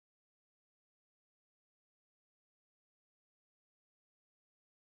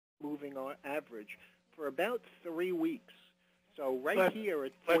moving average for about 3 weeks. So here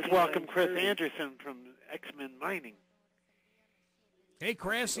at let's welcome Chris 49.30. Anderson from Ximen Mining. Hey,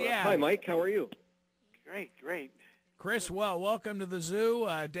 Chris. Yeah. Hi, Mike. How are you? Great. Chris, well, welcome to the zoo.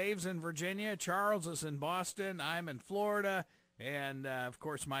 Dave's in Virginia. Charles is in Boston. I'm in Florida. And, of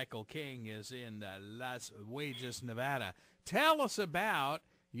course, Michael King is in Las Vegas, Nevada. Tell us about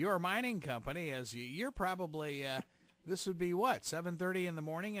your mining company. As you're probably, this would be what, 7:30 in the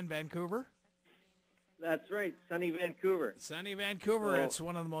morning in Vancouver? That's right, sunny Vancouver. Sunny Vancouver. So, it's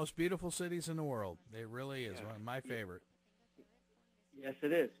one of the most beautiful cities in the world. It really is. One of my favorite. Yes,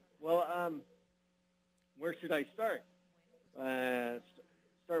 it is. Well, where should I start?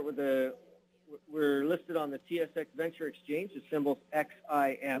 Start with we're listed on the TSX Venture Exchange, the symbol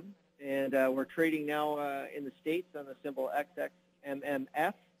XIM, and we're trading now in the States on the symbol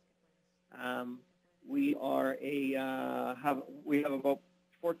XXMMF. We are we have about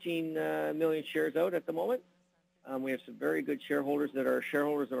 14 million shares out at the moment. We have some very good shareholders that are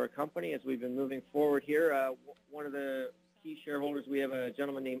shareholders of our company as we've been moving forward here. One of the key shareholders, we have a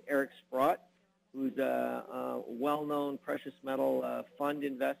gentleman named Eric Sprott, who's a well-known precious metal fund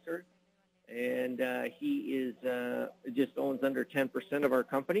investor, and he is just owns under 10% of our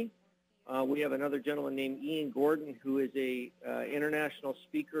company. We have another gentleman named Ian Gordon, who is a international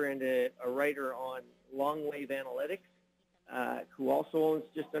speaker and a writer on long-wave analytics, who also owns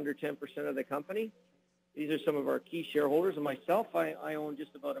just under 10% of the company. These are some of our key shareholders, and myself, I own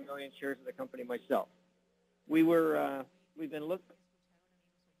just about 1 million shares of the company myself. We've been looking.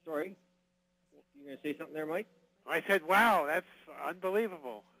 Sorry, you going to say something there, Mike? I said, wow, that's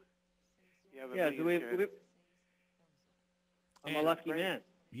unbelievable. I'm a lucky man.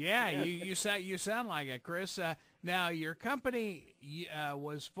 Yeah, you sound like it, Chris. Now, your company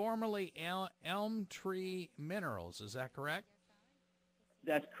was formerly Elm Tree Minerals. Is that correct?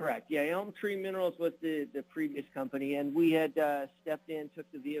 That's correct. Yeah, Elm Tree Minerals was the previous company, and we had stepped in,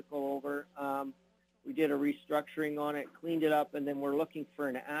 took the vehicle over. We did a restructuring on it, cleaned it up, and then we're looking for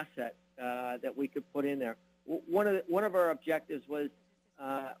an asset that we could put in there. One of our objectives was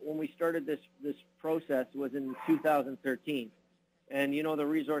when we started this process was in 2013. And, the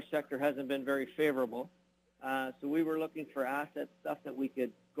resource sector hasn't been very favorable. So we were looking for assets, stuff that we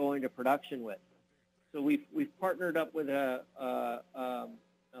could go into production with. So we've partnered up with a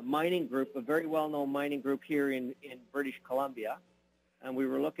mining group, a very well-known mining group here in British Columbia. And we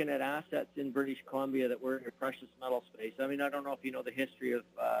were looking at assets in British Columbia that were in the precious metal space. I mean, I don't know if you know the history of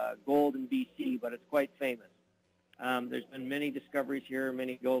gold in BC, but it's quite famous. There's been many discoveries here,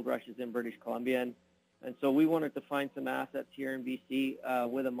 many gold rushes in British Columbia. And so we wanted to find some assets here in BC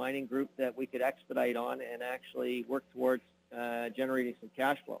with a mining group that we could expedite on and actually work towards generating some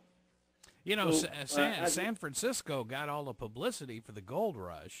cash flow. San Francisco got all the publicity for the gold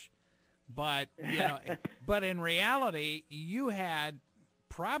rush, but but in reality, you had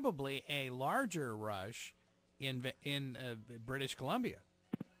probably a larger rush in British Columbia.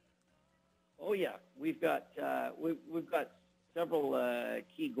 Oh yeah, we've got several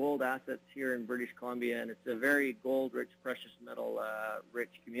key gold assets here in British Columbia, and it's a very gold-rich, precious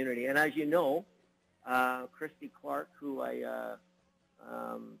metal-rich community. And as you know, Christy Clark, who I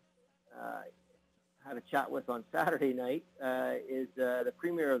had a chat with on Saturday night, is the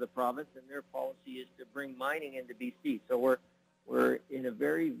premier of the province, and their policy is to bring mining into BC. So we're in a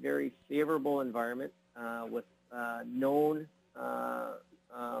very, very favorable environment with known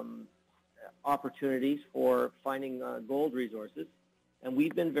opportunities for finding gold resources, and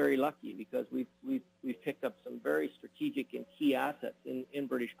we've been very lucky because we've picked up some very strategic and key assets in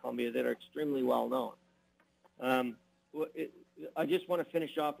British Columbia that are extremely well known. I just want to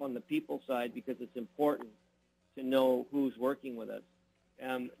finish off on the people side because it's important to know who's working with us.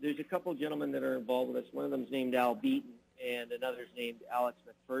 There's a couple gentlemen that are involved with us. One of them is named Al Beaton, and another is named Alex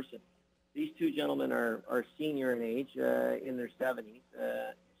McPherson. These two gentlemen are senior in age, in their 70s,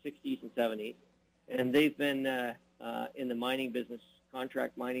 60s and 70s, and they've been in the mining business,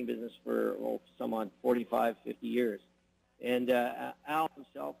 contract mining business for some odd 45, 50 years. And Al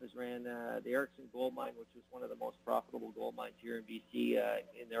himself has ran the Erickson Gold Mine, which was one of the most profitable gold mines here in BC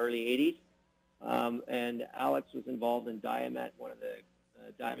in the early 80s. And Alex was involved in Diamet, one of the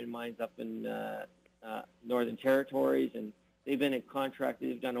diamond mines up in Northern Territories, and they've been in contract.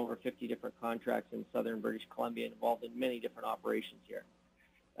 They've done over 50 different contracts in southern British Columbia and involved in many different operations here.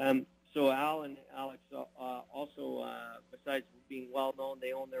 So Al and Alex also, besides being well known,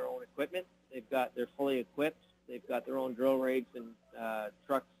 they own their own equipment. They're fully equipped. They've got their own drill rigs and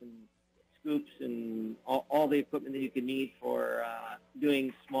trucks and scoops and all the equipment that you can need for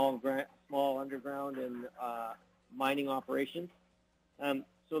doing small underground and mining operations.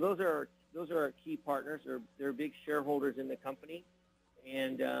 so those are our key partners. They're big shareholders in the company,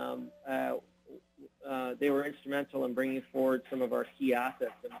 and they were instrumental in bringing forward some of our key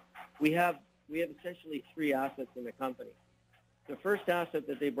assets. And we have essentially three assets in the company. The first asset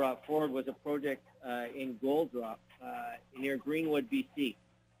that they brought forward was a project in Gold Drop near Greenwood, BC.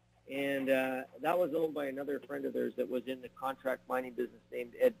 And that was owned by another friend of theirs that was in the contract mining business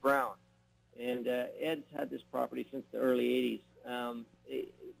named Ed Brown. And Ed's had this property since the early 80s.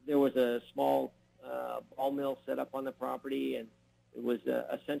 There was a small ball mill set up on the property, and it was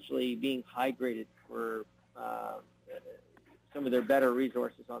essentially being high-graded for some of their better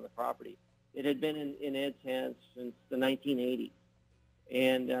resources on the property. It had been in Ed's hands since the 1980s.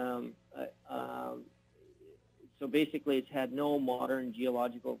 And so basically it's had no modern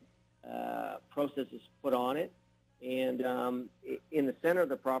geological processes put on it. And in the center of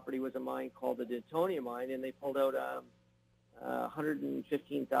the property was a mine called the Dentonia mine, and they pulled out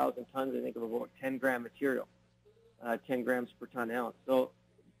 115,000 tons, I think, of about 10-gram material, 10 grams per ton ounce. So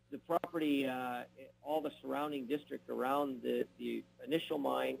the property, all the surrounding district around the initial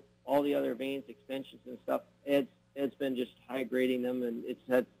mine, all the other veins, extensions and stuff, Ed's been just high-grading them, and it's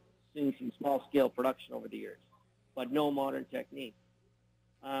had seen some small-scale production over the years, but no modern technique.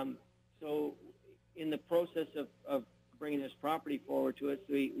 So in the process of bringing this property forward to us,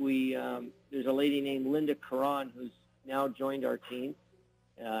 there's a lady named Linda Caron who's now joined our team,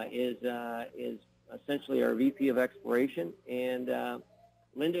 is essentially our VP of exploration, and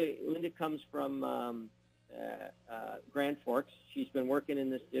Linda comes from Grand Forks. She's been working in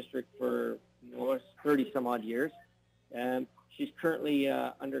this district for 30-some-odd years. She's currently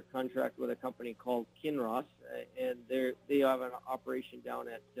under contract with a company called Kinross, and they have an operation down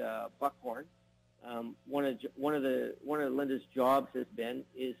at Buckhorn. One of Linda's jobs has been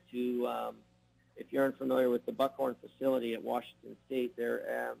is to, if you're unfamiliar with the Buckhorn facility at Washington State,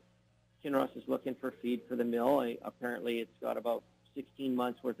 there Kinross is looking for feed for the mill. Apparently, it's got about 16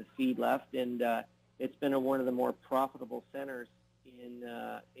 months worth of feed left, and it's been one of the more profitable centers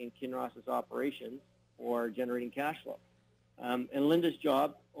in Kinross's operations for generating cash flow. And Linda's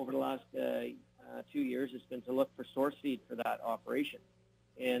job over the last 2 years has been to look for source feed for that operation.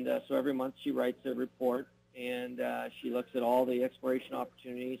 And so every month she writes a report, and she looks at all the exploration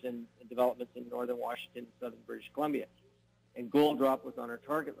opportunities and developments in northern Washington and southern British Columbia. And Gold Drop was on her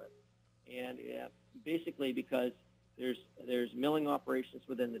target list. And basically because there's milling operations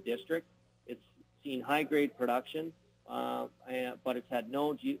within the district, it's seen high-grade production, but it's had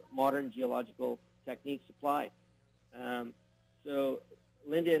no modern geological techniques applied. So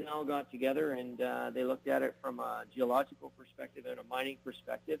Linda and Al got together, and they looked at it from a geological perspective and a mining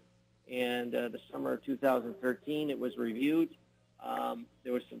perspective. And the summer of 2013, it was reviewed.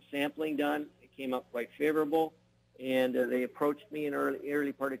 There was some sampling done. It came up quite favorable. And they approached me in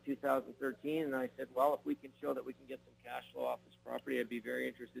early part of 2013, and I said, well, if we can show that we can get some cash flow off this property, I'd be very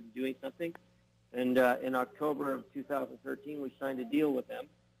interested in doing something. And in October of 2013, we signed a deal with them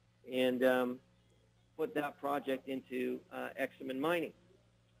and put that project into Ximen Mining.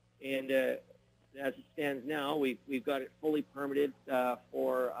 And as it stands now, we've got it fully permitted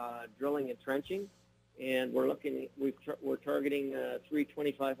for drilling and trenching, and we're targeting 3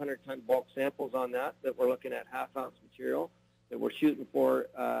 2,500-ton bulk samples on that we're looking at half-ounce material that we're shooting for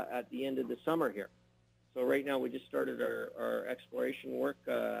at the end of the summer here. So right now we just started our exploration work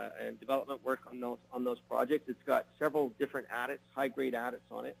and development work on those projects. It's got several different adits, high-grade adits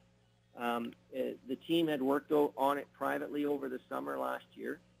on it. The team had worked on it privately over the summer last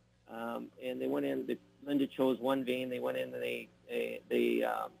year, and they went in. Linda chose one vein. They went in and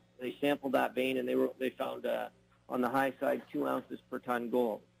they sampled that vein, and they found on the high side 2 ounces per ton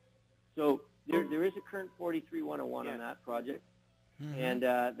gold. So there is a current 43-101 on that project, and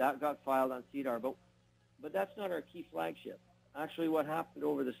that got filed on CDR. But that's not our key flagship. Actually, what happened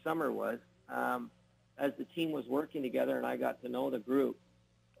over the summer was, as the team was working together and I got to know the group,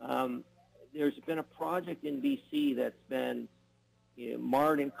 there's been a project in BC that's been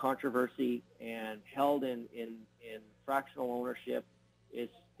marred in controversy and held in fractional ownership.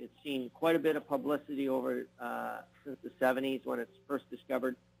 It's seen quite a bit of publicity over since the 70s when it's first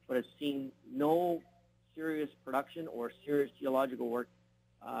discovered, but it's seen no serious production or serious geological work,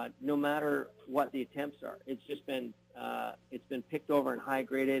 no matter what the attempts are. It's just been picked over and high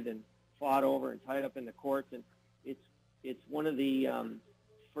graded and fought over and tied up in the courts, and it's one of the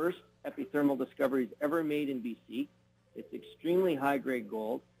first epithermal discoveries ever made in BC. It's extremely high grade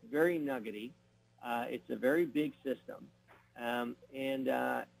gold, very nuggety. It's a very big system, and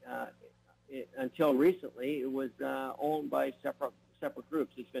until recently it was owned by separate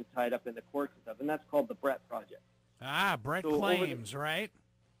groups. It's been tied up in the courts and stuff, and that's called the Brett Project. Brett Claims, right?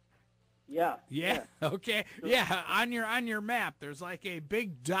 Yeah. Yeah. Okay. Yeah. On your map, there's like a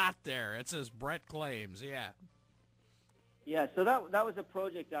big dot there. It says Brett Claims. Yeah. Yeah, so that was a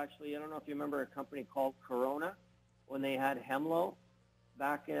project, actually. I don't know if you remember a company called Corona when they had Hemlo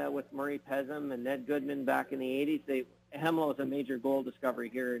back with Murray Pesum and Ned Goodman back in the 80s. Hemlo is a major gold discovery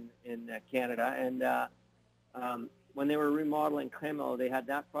here in Canada. And when they were remodeling Hemlo, they had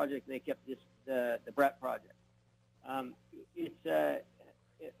that project, and they kept the Brett project.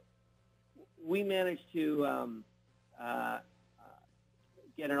 We managed to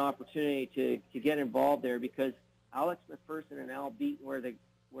get an opportunity to get involved there because Alex McPherson and Al Beaton were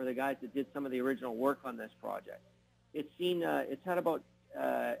the guys that did some of the original work on this project. It's a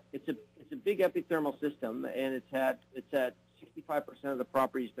big epithermal system, and it's had 65% of the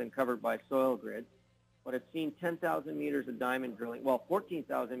property's been covered by soil grid, but it's seen 10,000 meters of diamond drilling,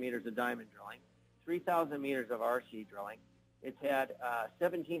 14,000 meters of diamond drilling, 3,000 meters of RC drilling. It's had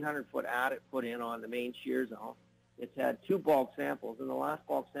 1,700 foot adit put in on the main shear zone. It's had 2 bulk samples, and the last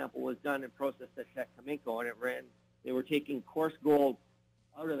bulk sample was done and processed at Tech Cominco, and they were taking coarse gold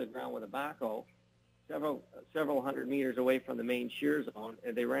out of the ground with a backhoe several hundred meters away from the main shear zone,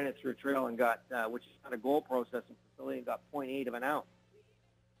 and they ran it through a trail and got, which is not a gold processing facility, and got 0.8 of an ounce.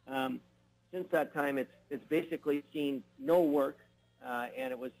 Since that time, it's basically seen no work,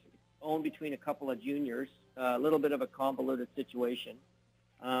 and it was owned between a couple of juniors, a little bit of a convoluted situation.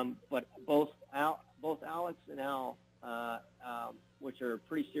 But both Alex and Al, which are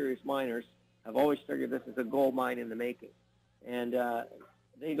pretty serious miners, have always figured this is a gold mine in the making. And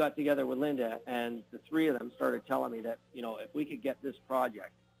they got together with Linda, and the three of them started telling me that, if we could get this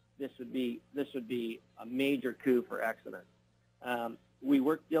project, this would be a major coup for Ximen. We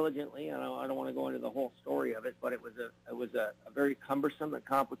worked diligently, and I don't want to go into the whole story of it, but it was a very cumbersome and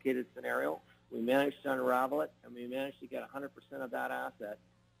complicated scenario. We managed to unravel it, and we managed to get 100% of that asset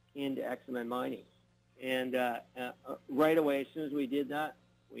into Ximen Mining. And right away, as soon as we did that,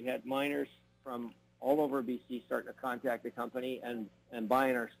 we had miners from all over BC starting to contact the company and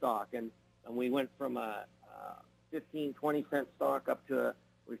buying our stock. And we went from a 15, 20 cent stock up to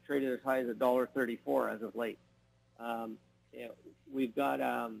we've traded as high as $1.34 as of late. We've got.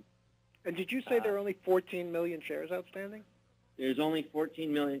 And did you say there are only 14 million shares outstanding? There's only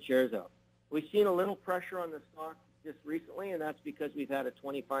 14 million shares out. We've seen a little pressure on the stock just recently, and that's because we've had a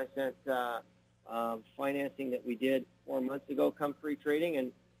 25 cent financing that we did 4 months ago come free trading,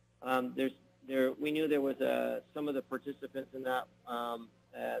 and we knew there was some of the participants in that.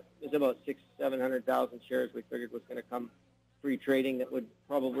 There's about 700,000 shares we figured was going to come free trading that would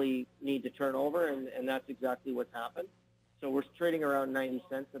probably need to turn over, and that's exactly what's happened. So we're trading around 90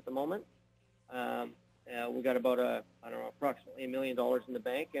 cents at the moment. We got about approximately $1 million in the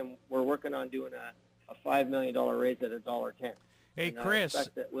bank, and we're working on doing a $5 million raise at $1.10. Hey, and Chris. I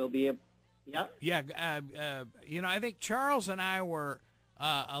expect that we'll be able. Yeah. Yeah. I think Charles and I were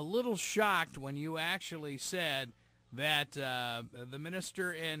a little shocked when you actually said that the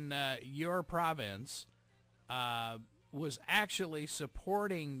minister in your province was actually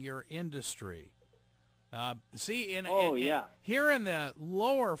supporting your industry. Here in the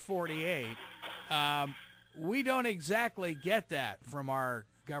lower 48, we don't exactly get that from our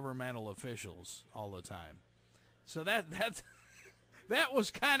governmental officials all the time. So that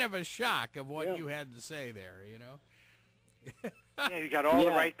was kind of a shock of what you had to say there, Yeah, you got all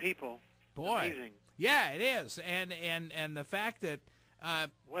the right people. Boy. Amazing. Yeah, it is. And the fact that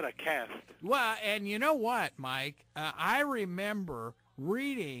what a cast. Well, and you know what, Mike? I remember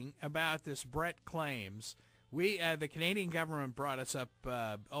reading about this Brett Claims. The Canadian government brought us up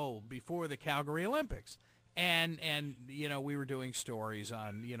before the Calgary Olympics. And we were doing stories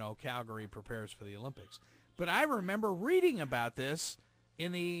on, Calgary prepares for the Olympics. But I remember reading about this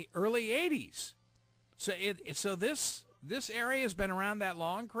in the early 80s. So this area has been around that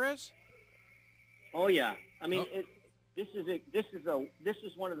long, Chris? Oh yeah. I mean, this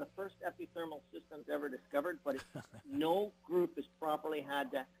is one of the first epithermal systems ever discovered, but no group has properly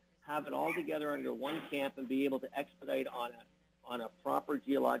had to have it all together under one camp and be able to expedite on a proper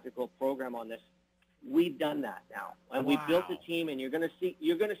geological program on this. We've done that now, and we've built a team, and you're going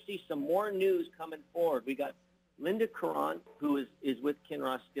to see some more news coming forward. We got Linda Caron, who is with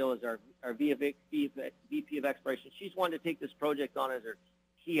Kinross still as our VP of exploration. She's wanted to take this project on as her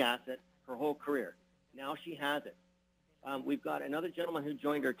key asset her whole career. Now she has it. We've got another gentleman who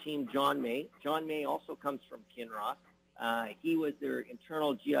joined our team, John May. John May also comes from Kinross. He was their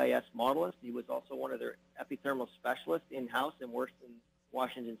internal GIS modelist. He was also one of their epithermal specialists in-house and works in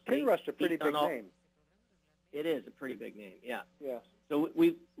Washington State. Kinross is a pretty big name. It is a pretty big name, yeah. Yeah. So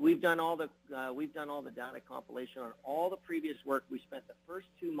we've done all the data compilation on all the previous work. We spent the first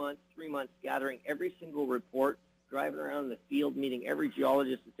 2 months, 3 months gathering every single report, driving around in the field, meeting every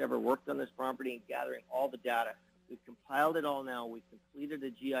geologist that's ever worked on this property, and gathering all the data. We've compiled it all now. We've completed a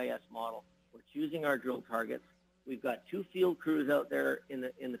GIS model. We're choosing our drill targets. We've got 2 field crews out there in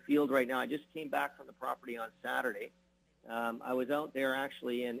the field right now. I just came back from the property on Saturday. I was out there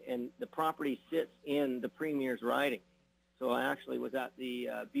actually, and the property sits in the Premier's riding. So I actually was at the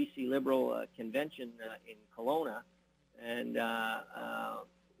BC Liberal convention in Kelowna, and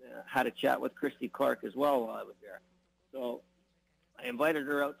had a chat with Christy Clark as well while I was there. So I invited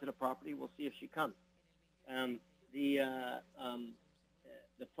her out to the property. We'll see if she comes. The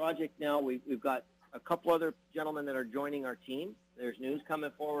project now, we've got a couple other gentlemen that are joining our team. There's news coming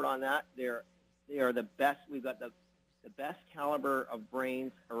forward on that. They are the best. We've got the best caliber of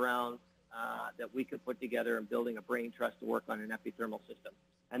brains around that we could put together in building a brain trust to work on an epithermal system.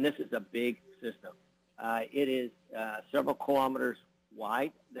 And this is a big system. It is several kilometers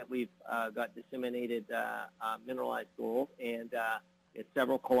wide that we've got disseminated mineralized gold, and it's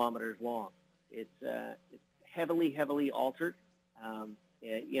several kilometers long. It's heavily altered.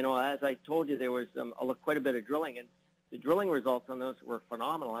 As I told you, there was quite a bit of drilling, and the drilling results on those were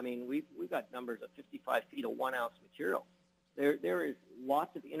phenomenal. I mean, we got numbers of 55 feet of 1 ounce material. There is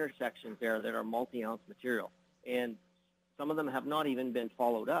lots of intersections there that are multi-ounce material, and some of them have not even been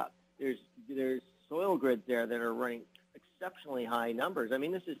followed up. There's soil grids there that are running exceptionally high numbers. I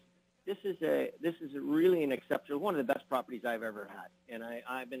mean, this is really an exceptional, one of the best properties I've ever had, and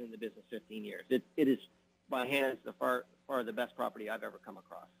I've been in the business 15 years. It is by hands far the best property I've ever come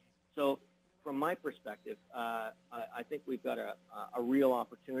across. So from my perspective, I think we've got a real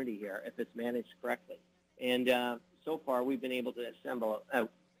opportunity here if it's managed correctly. And so far, we've been able to assemble.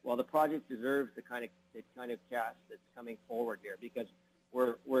 Well, the project deserves the kind of cast that's coming forward here, because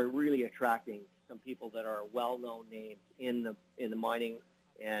we're really attracting some people that are well-known names in the mining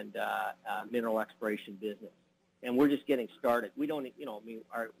and mineral exploration business. And we're just getting started. We don't,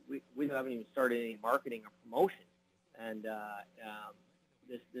 we haven't even started any marketing or promotion. And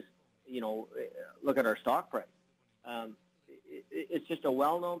look at our stock price. It's just a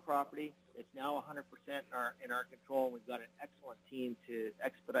well-known property. It's now 100% in our control. We've got an excellent team to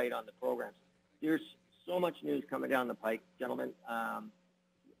expedite on the programs. There's so much news coming down the pike, gentlemen.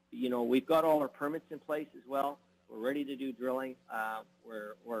 We've got all our permits in place as well. We're ready to do drilling.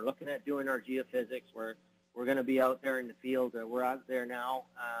 We're looking at doing our geophysics. We're going to be out there in the field. We're out there now.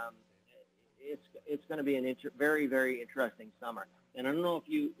 It's going to be a very, very interesting summer. And I don't know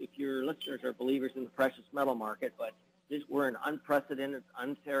if your listeners are believers in the precious metal market, but we're in unprecedented,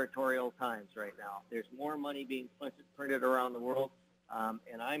 unterritorial times right now. There's more money being printed around the world,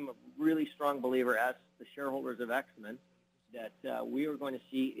 and I'm a really strong believer, as the shareholders of Ximen, that we are going to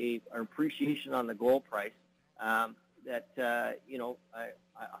see an appreciation on the gold price. Who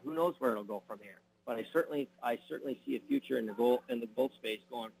knows where it'll go from here? But I certainly see a future in the gold space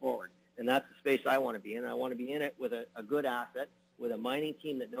going forward, and that's the space I want to be in. I want to be in it with a good asset, with a mining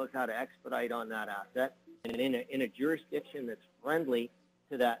team that knows how to expedite on that asset, and in a jurisdiction that's friendly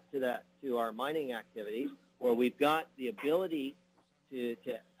to our mining activities, where we've got the ability to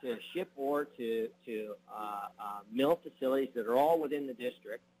ship ore to mill facilities that are all within the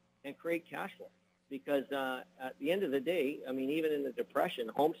district and create cash flow. Because at the end of the day, I mean, even in the Depression,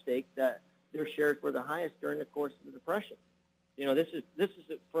 Homestake, that their shares were the highest during the course of the Depression.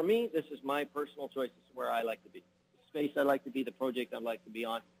 For me, this is my personal choice. This is where I like to be. The space I'd like to be, the project I'd like to be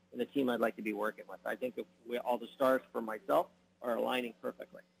on, and the team I'd like to be working with. I think all the stars for myself are aligning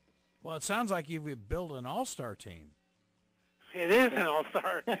perfectly. Well, it sounds like you've built an all-star team. It is an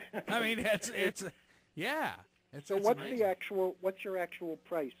all-star. I mean, it's so what's your actual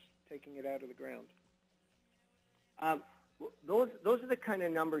price taking it out of the ground? Those are the kind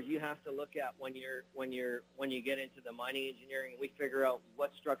of numbers you have to look at when you get into the mining engineering. We figure out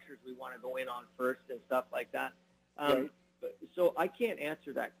what structures we want to go in on first and stuff like that. Right. So I can't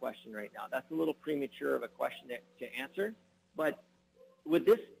answer that question right now. That's a little premature of a question to answer. But with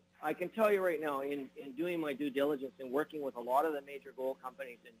this, I can tell you right now, in doing my due diligence and working with a lot of the major gold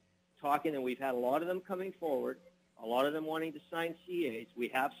companies and talking, and we've had a lot of them coming forward, a lot of them wanting to sign CAs. We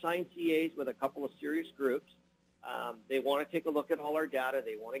have signed CAs with a couple of serious groups. They want to take a look at all our data.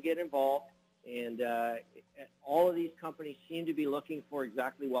 They want to get involved. And all of these companies seem to be looking for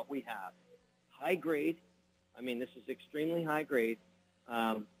exactly what we have. High grade. I mean, this is extremely high grade.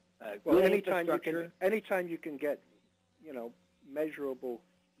 Well, anytime you can get, measurable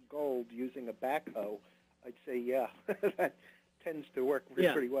gold using a backhoe, I'd say, yeah, that tends to work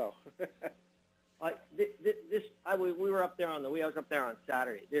pretty well. We were up there I was up there on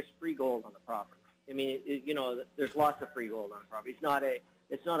Saturday. There's free gold on the property. I mean, there's lots of free gold on the property.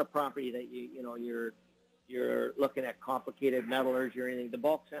 It's not a property that you're looking at complicated metallurgy or anything. The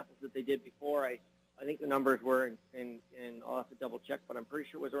bulk samples that they did before, I think the numbers were, and I'll have to double check, but I'm pretty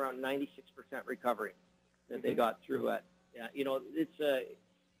sure it was around 96% recovery that they got through it. Yeah,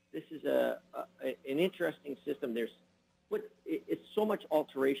 this is an interesting system. It's so much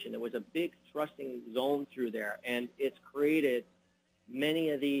alteration. There was a big thrusting zone through there, and it's created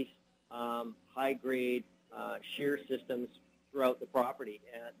many of these high-grade shear systems throughout the property.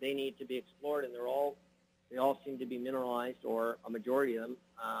 They need to be explored, and they all seem to be mineralized, or a majority of them,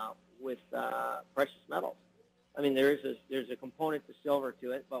 with precious metals. I mean, there's a component to silver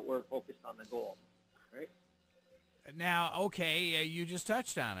to it, but we're focused on the gold, right? Now, okay, you just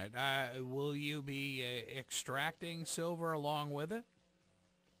touched on it. Will you be extracting silver along with it?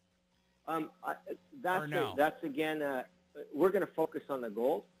 That's again, we're going to focus on the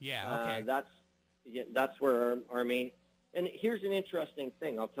gold. Yeah, okay. That's where our main. And here's an interesting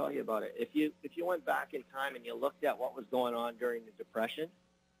thing. I'll tell you about it. If you went back in time and you looked at what was going on during the Depression,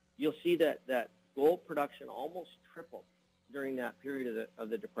 you'll see that gold production almost tripled during that period of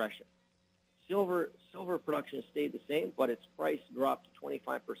the Depression. Silver production stayed the same, but its price dropped to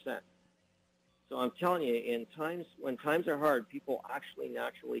 25%. So I'm telling you, when times are hard, people actually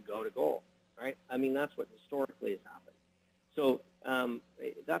naturally go to gold, right? I mean, that's what historically has happened. So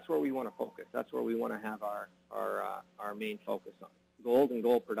that's where we want to focus. That's where we want to have our main focus on, gold and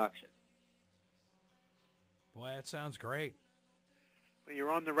gold production. Boy, that sounds great. Well,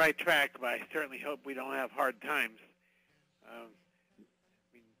 you're on the right track, but I certainly hope we don't have hard times.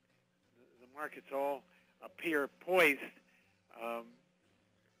 The markets all appear poised to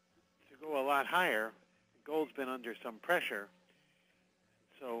go a lot higher. Gold's been under some pressure,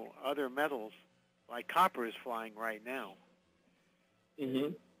 so other metals like copper is flying right now.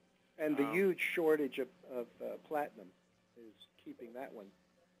 Mm-hmm. And the huge shortage of platinum is keeping that one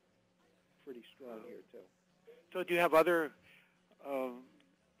pretty strong here, too. So do you have other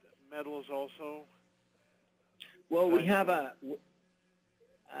metals also? Well, we have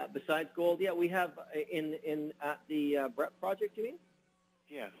besides gold, yeah, we have at the Brett project, you mean?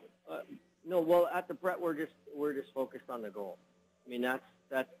 Yes. No, well, at the Brett, we're just focused on the gold. I mean, that's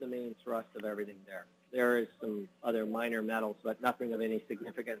the main thrust of everything there. There is some other minor metals, but nothing of any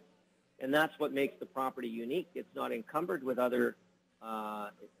significance. And that's what makes the property unique. It's not encumbered with other,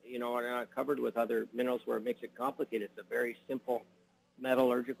 not covered with other minerals where it makes it complicated. It's a very simple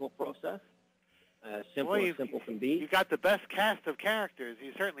metallurgical process, simple as simple can be. You got the best cast of characters.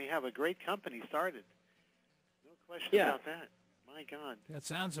 You certainly have a great company started. No question about that. My God. That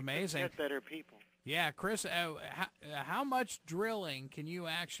sounds amazing. Get better people. Yeah, Chris, how much drilling can you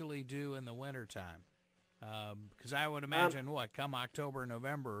actually do in the wintertime? Because I would imagine, come October,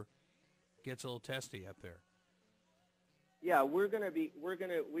 November, gets a little testy up there. Yeah, we've got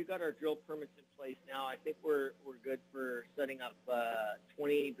our drill permits in place now. I think we're good for setting up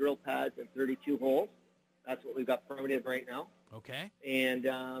 20 drill pads and 32 holes. That's what we've got permitted right now. Okay. And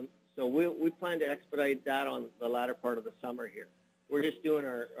so we plan to expedite that on the latter part of the summer here. We're just doing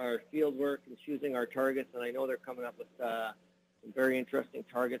our field work and choosing our targets, and I know they're coming up with some very interesting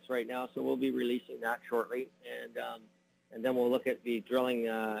targets right now, so we'll be releasing that shortly. And then we'll look at the drilling,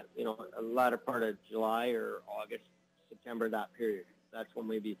 a latter part of July or August, September, that period. That's when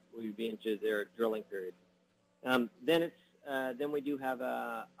we'll be into their drilling period. Then we do have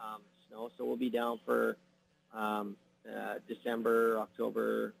snow, so we'll be down for December,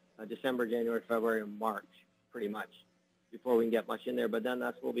 January, February, and March, pretty much, before we can get much in there. But then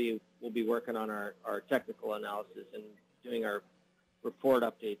we'll be working on our technical analysis and doing our report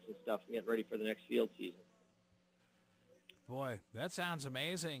updates and stuff and getting ready for the next field season. Boy, that sounds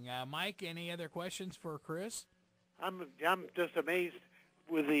amazing. Mike, any other questions for Chris? I'm just amazed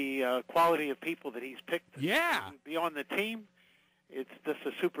with the quality of people that he's picked. Yeah. To be on the team. It's just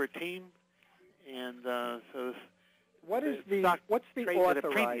a super team, and so. What's the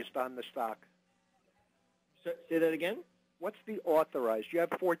authorized on the stock? Say that again. What's the authorized? You have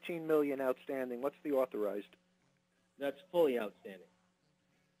 $14 million outstanding. What's the authorized? That's fully outstanding.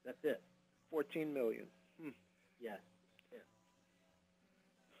 That's it. $14 million. Yes.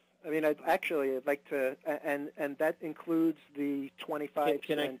 I mean, I'd like to, and that includes the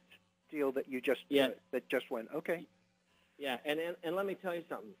 25% deal that you just that just went. Okay. Yeah, and let me tell you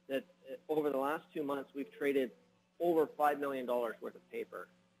something. That over the last 2 months, we've traded over $5 million worth of paper,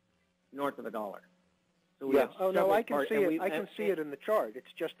 north of $1. So we have I can see it. I can see it in the chart.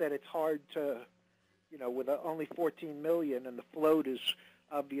 It's just that it's hard to, with only $14 million, and the float is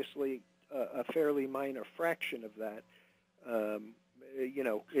obviously a fairly minor fraction of that,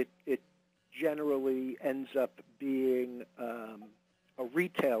 it generally ends up being a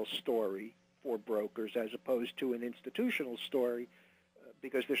retail story for brokers as opposed to an institutional story,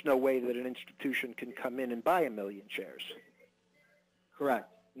 because there's no way that an institution can come in and buy 1 million shares. Correct.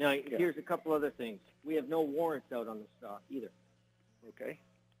 Now, here's a couple other things. We have no warrants out on the stock either. Okay.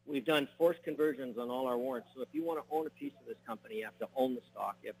 We've done forced conversions on all our warrants. So if you want to own a piece of this company, you have to own the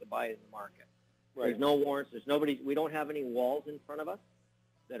stock. You have to buy it in the market. Right. There's no warrants. There's nobody. We don't have any walls in front of us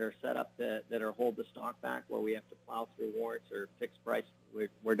that are set up that are hold the stock back where we have to plow through warrants or fixed price.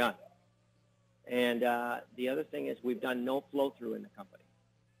 We're done. And the other thing is we've done no flow through in the company.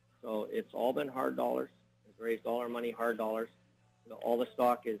 So it's all been hard dollars. We've raised all our money hard dollars. All the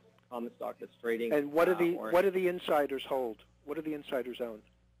stock is common stock that's trading. And what do the insiders hold? What do the insiders own?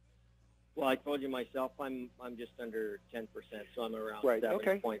 Well, I told you myself, I'm just under 10%, so I'm around right. 7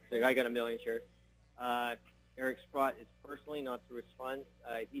 okay. points. So I got 1 million shares. Eric Sprott is personally, not through his fund.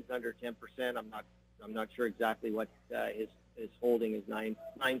 He's under 10%. I'm not sure exactly what his holding is, 9%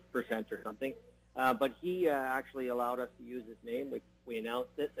 or something. But he actually allowed us to use his name. We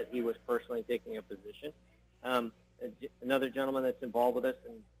announced it that he was personally taking a position. Another gentleman that's involved with us,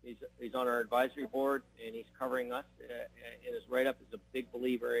 and he's on our advisory board, and he's covering us in his write-up, is a big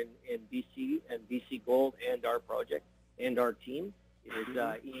believer in BC and BC Gold and our project and our team, is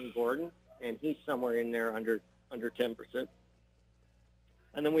Ian Gordon, and he's somewhere in there under 10%.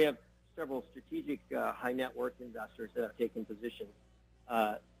 And then we have several strategic high net worth investors that have taken positions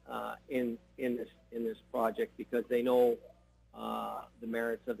in this project because they know the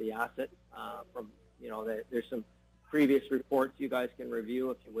merits of the asset. There's some previous reports you guys can review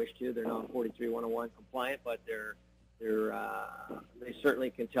if you wish to. They're not 43-101 compliant, but they certainly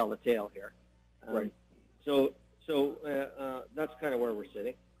can tell the tale here. Right. So that's kind of where we're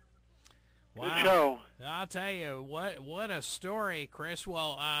sitting. Wow. Good show. I'll tell you, what a story, Chris.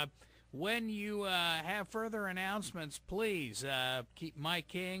 Well, when you have further announcements, please keep Mike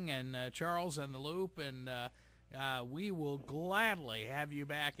King and Charles in the loop, and we will gladly have you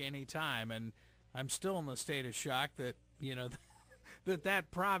back anytime. And I'm still in the state of shock that, that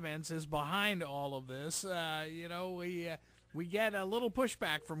province is behind all of this. We get a little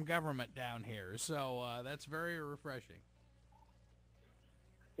pushback from government down here, so that's very refreshing.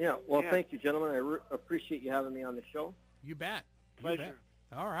 Yeah, well, Thank you, gentlemen. I appreciate you having me on the show. You bet. Pleasure. You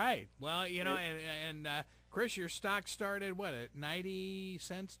bet. All right. Well, and Chris, your stock started, at 90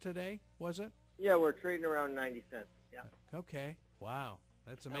 cents today, was it? Yeah, we're trading around 90 cents. Yeah. Okay. Wow.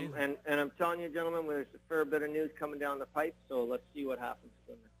 That's amazing. And I'm telling you, gentlemen, there's a fair bit of news coming down the pipe, so let's see what happens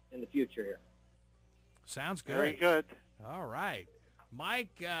in the future here. Sounds good. Very good. All right. Mike,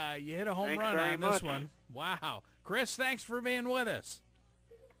 you hit a home Thanks run very on much. this one. Wow. Chris, thanks for being with us.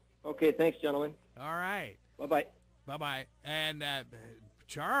 Okay, thanks, gentlemen. All right. Bye-bye. Bye-bye. And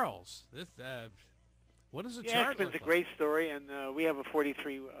Charles, this what does the Yeah, chart it's look a like? great story, and we have a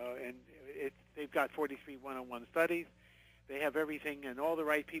 43, and they've got 43-101 studies. They have everything and all the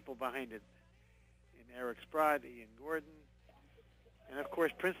right people behind it. And Eric Sprott, Ian Gordon, and of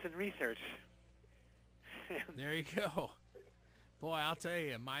course Princeton Research. There you go. Boy, I'll tell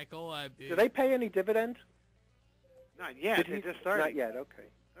you, Michael. Do they pay any dividend? Not yet. They're just starting. Not yet. Okay.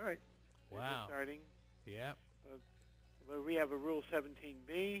 All right. They're Wow. just starting. Yeah. Well, we have a Rule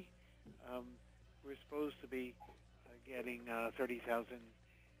 17B. We're supposed to be getting 30,000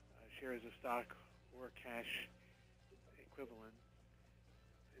 shares of stock or cash equivalent.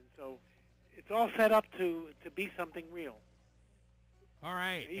 And so it's all set up to be something real. All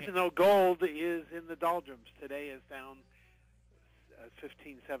right. Even though gold is in the doldrums, today is down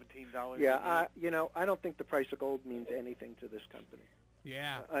 $15, $17. Yeah, I don't think the price of gold means anything to this company.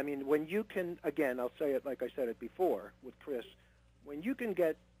 Yeah. I mean, when you can, again, I'll say it like I said it before with Chris, when you can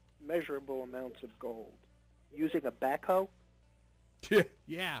get measurable amounts of gold using a backhoe,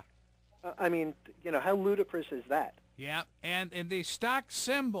 Yeah. I mean, how ludicrous is that? Yeah. And the stock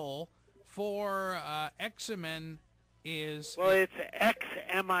symbol for Ximen is... Well, it's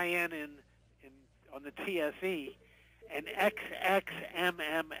XMIN on the TSE and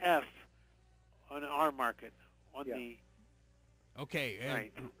XXMMF on our market on the... Okay.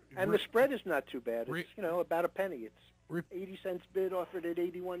 Right. And the spread is not too bad. It's, about a penny. It's 80 cents bid offered at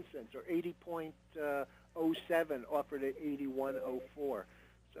 81 cents, or 80.07 offered at 81.04.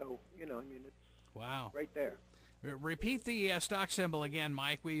 So, it's wow. right there. Repeat the stock symbol again,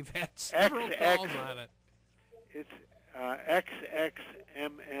 Mike. We've had several calls on it. It's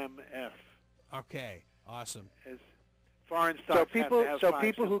XXMMF. Okay. Awesome. As foreign stocks So people have to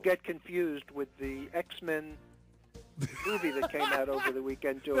have who get confused with the Ximen movie that came out over the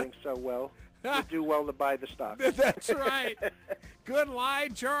weekend doing so well. You do well to buy the stock. That's right. Good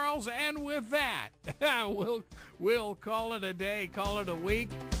line, Charles. And with that, we'll call it a day, call it a week.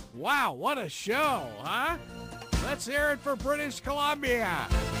 Wow, what a show, huh? Let's hear it for British Columbia.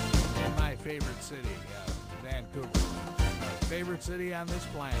 And my favorite city, Vancouver. My favorite city on this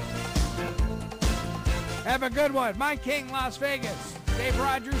planet. Have a good one. Mike King, Las Vegas. Dave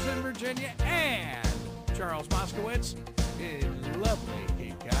Rogers in Virginia. And Charles Moskowitz in lovely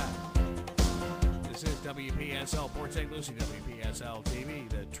Cape Cod. This is WPSL Port St. Lucie, WPSL TV,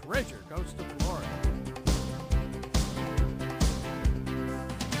 the treasure coast of Florida.